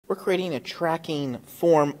We're creating a tracking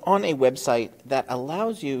form on a website that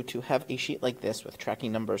allows you to have a sheet like this with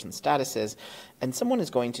tracking numbers and statuses, and someone is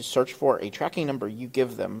going to search for a tracking number you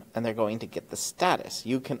give them, and they're going to get the status.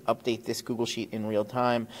 You can update this Google Sheet in real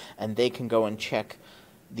time, and they can go and check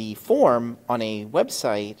the form on a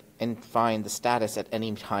website and find the status at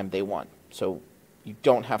any time they want. So you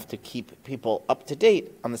don't have to keep people up to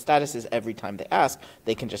date on the statuses every time they ask.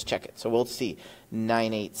 They can just check it. So we'll see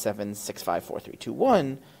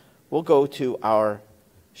 987654321. We'll go to our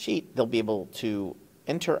sheet. They'll be able to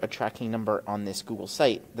enter a tracking number on this Google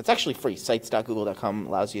site that's actually free. Sites.google.com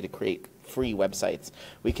allows you to create free websites.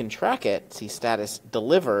 We can track it, see status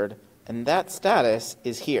delivered, and that status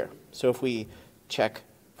is here. So if we check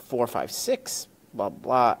 456, blah,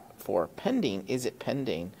 blah, for pending, is it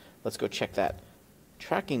pending? Let's go check that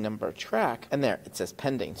tracking number track, and there it says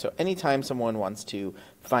pending. So anytime someone wants to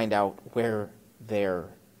find out where their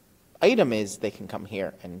item is, they can come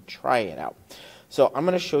here and try it out. So I'm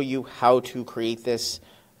going to show you how to create this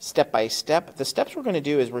step by step. The steps we're going to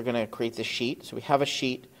do is we're going to create this sheet. So we have a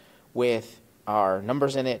sheet with our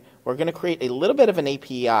numbers in it. We're going to create a little bit of an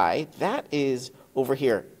API that is over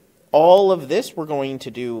here. All of this we're going to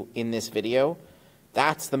do in this video.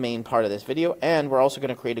 That's the main part of this video, and we're also going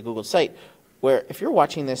to create a Google site where if you're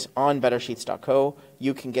watching this on bettersheets.co,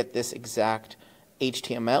 you can get this exact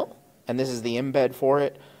HTML, and this is the embed for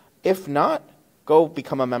it. If not, go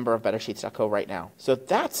become a member of bettersheets.co right now. So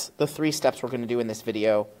that's the 3 steps we're going to do in this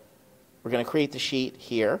video. We're going to create the sheet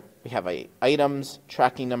here. We have items,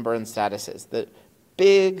 tracking number, and statuses. The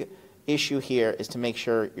big issue here is to make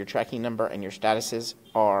sure your tracking number and your statuses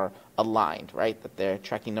are aligned, right? That their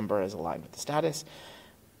tracking number is aligned with the status.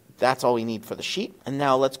 That's all we need for the sheet. And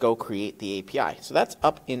now let's go create the API. So that's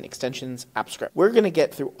up in extensions app script. We're going to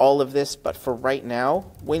get through all of this, but for right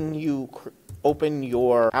now, when you open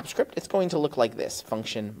your app script, it's going to look like this,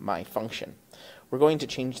 function my function. We're going to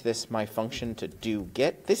change this my function to do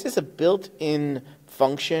get. This is a built-in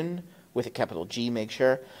function with a capital G, make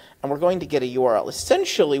sure, and we're going to get a URL.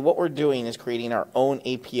 Essentially, what we're doing is creating our own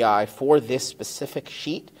API for this specific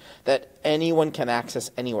sheet that anyone can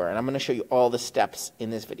access anywhere, and I'm going to show you all the steps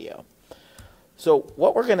in this video. So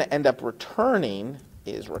what we're going to end up returning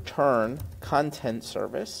is return content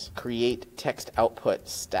service, create text output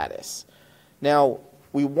status. Now,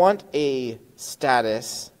 we want a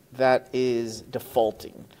status that is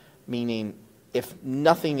defaulting, meaning if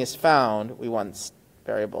nothing is found, we want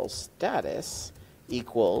variable status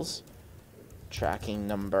equals tracking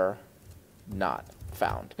number not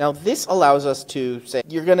found. Now, this allows us to say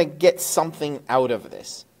you're going to get something out of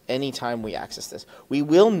this anytime we access this. We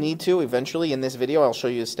will need to eventually in this video, I'll show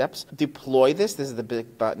you the steps, deploy this. This is the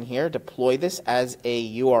big button here. Deploy this as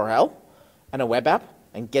a URL and a web app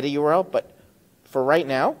and get a URL, but for right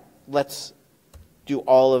now, let's do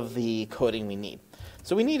all of the coding we need.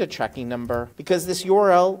 So we need a tracking number because this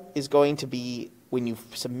URL is going to be, when you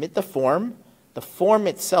submit the form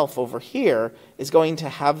itself over here is going to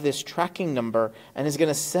have this tracking number and is going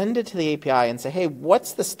to send it to the API and say, hey,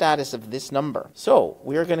 what's the status of this number? So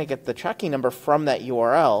we're going to get the tracking number from that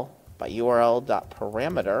URL by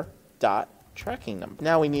url.parameter.tracking number.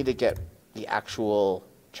 Now we need to get the actual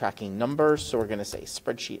tracking numbers, so we're going to say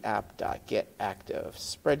spreadsheet app.getActive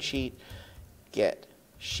spreadsheet, get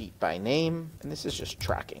sheet by name, and this is just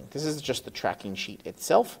tracking. This is just the tracking sheet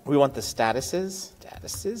itself. We want the statuses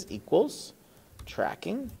equals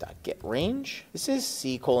tracking.getRange. This is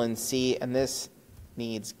C:C, and this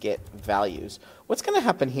needs get values. What's going to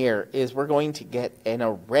happen here is we're going to get an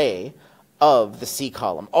array of the C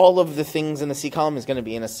column. All of the things in the C column is going to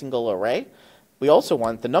be in a single array. We also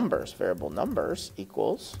want the numbers. Variable numbers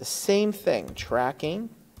equals the same thing,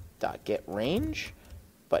 tracking.getRange,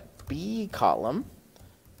 but B column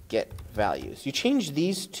get values. You change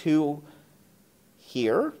these two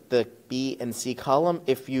here, the B and C column,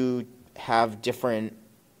 if you have different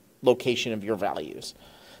location of your values.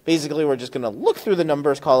 Basically, we're just going to look through the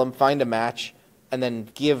numbers column, find a match, and then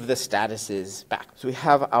give the statuses back. So we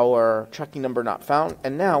have our tracking number not found,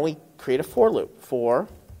 and now we create a for loop. For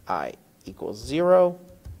I equals 0,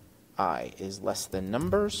 I is less than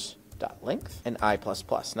numbers, dot length, and I plus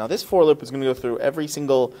plus. Now this for loop is going to go through every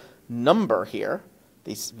single number here,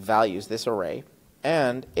 these values, this array,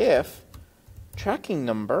 and if tracking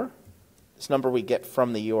number, this number we get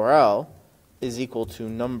from the URL, is equal to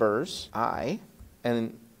numbers I,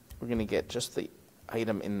 and we're going to get just the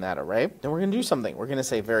item in that array, then we're going to do something. We're going to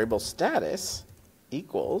say variable status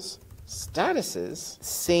equals statuses,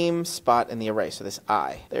 same spot in the array, so this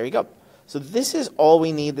I. There you go. So this is all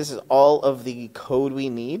we need. This is all of the code we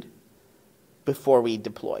need before we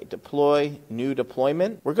deploy. Deploy, new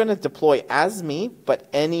deployment. We're going to deploy as me, but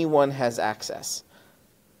anyone has access.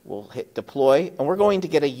 We'll hit deploy, and we're going to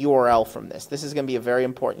get a URL from this. This is going to be a very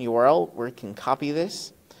important URL where we can copy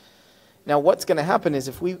this. Now what's going to happen is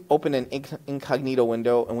if we open an incognito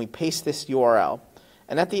window and we paste this URL,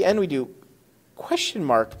 and at the end we do question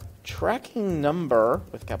mark tracking number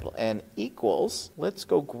with capital N equals, let's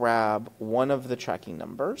go grab one of the tracking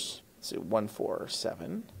numbers, so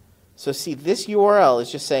 147. So see, this URL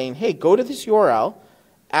is just saying, hey, go to this URL,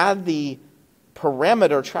 add the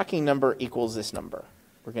parameter tracking number equals this number.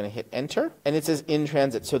 We're going to hit enter, and it says in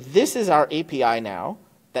transit. So this is our API now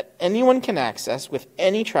that anyone can access with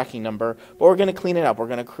any tracking number, but we're going to clean it up. We're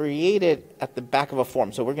going to create it at the back of a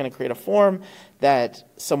form. So we're going to create a form that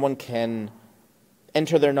someone can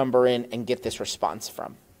enter their number in and get this response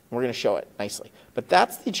from. We're going to show it nicely. But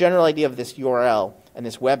that's the general idea of this URL and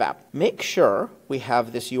this web app. Make sure we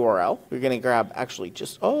have this URL. We're going to grab actually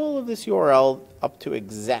just all of this URL up to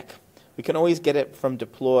exec. We can always get it from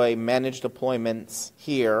deploy, manage deployments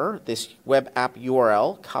here, this web app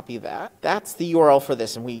URL, copy that. That's the URL for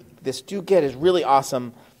this, and this do get is really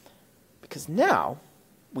awesome because now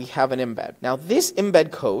we have an embed. Now this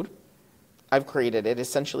embed code, I've created it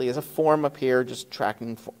essentially as a form up here, just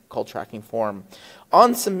called tracking form.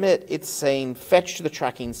 On submit, it's saying fetch the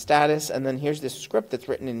tracking status, and then here's this script that's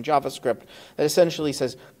written in JavaScript that essentially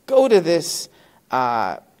says go to this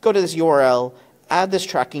URL, add this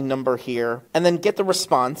tracking number here, and then get the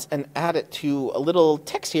response and add it to a little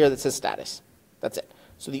text here that says status. That's it.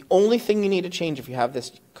 So the only thing you need to change if you have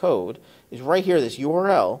this code is right here, this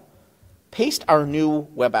URL. Paste our new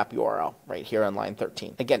web app URL right here on line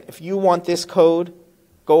 13. Again, if you want this code,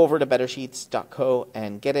 go over to bettersheets.co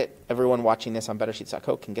and get it. Everyone watching this on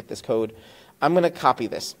bettersheets.co can get this code. I'm going to copy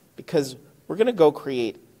this because we're going to go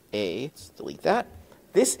create let's delete that.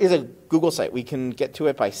 This is a Google site. We can get to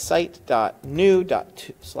it by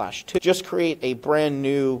site.new.2/2. Just create a brand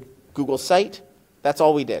new Google site. That's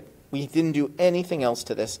all we did. We didn't do anything else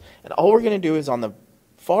to this. And all we're going to do is on the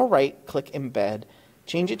far right, click embed,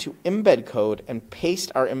 change it to embed code, and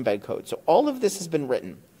paste our embed code. So all of this has been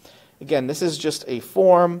written. Again, this is just a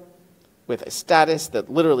form with a status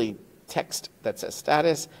that literally text that says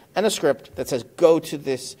status and a script that says go to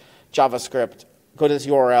this JavaScript, go to this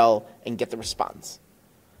URL, and get the response.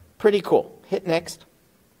 Pretty cool. Hit next.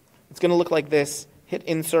 It's going to look like this. Hit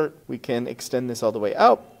insert. We can extend this all the way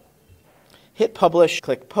out. Hit publish.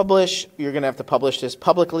 Click publish. You're going to have to publish this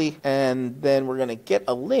publicly. And then we're going to get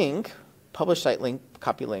a link. Publish site link.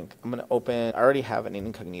 Copy link. I'm going to open. I already have an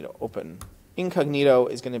incognito open. Incognito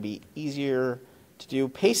is going to be easier to do.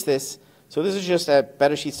 Paste this. So this is just at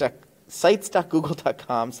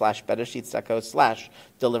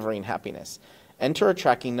sites.google.com/bettersheets.co/delivering happiness. Enter a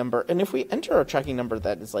tracking number, and if we enter a tracking number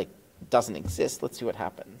that is like doesn't exist, let's see what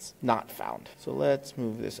happens. Not found. So let's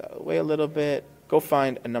move this out of the way a little bit. Go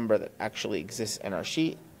find a number that actually exists in our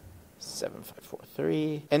sheet.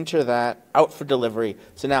 7543. Enter that. Out for delivery.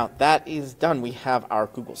 So now that is done. We have our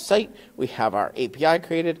Google site, we have our API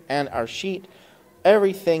created, and our sheet.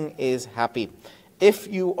 Everything is happy. If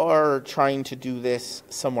you are trying to do this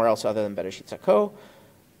somewhere else other than bettersheets.co,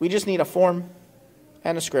 we just need a form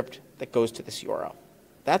and a script that goes to this URL.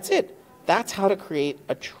 That's it. That's how to create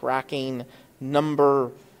a tracking number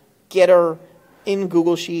getter in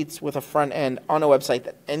Google Sheets with a front end on a website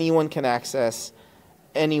that anyone can access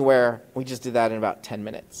anywhere. We just did that in about 10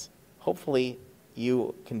 minutes. Hopefully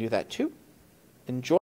you can do that too. Enjoy.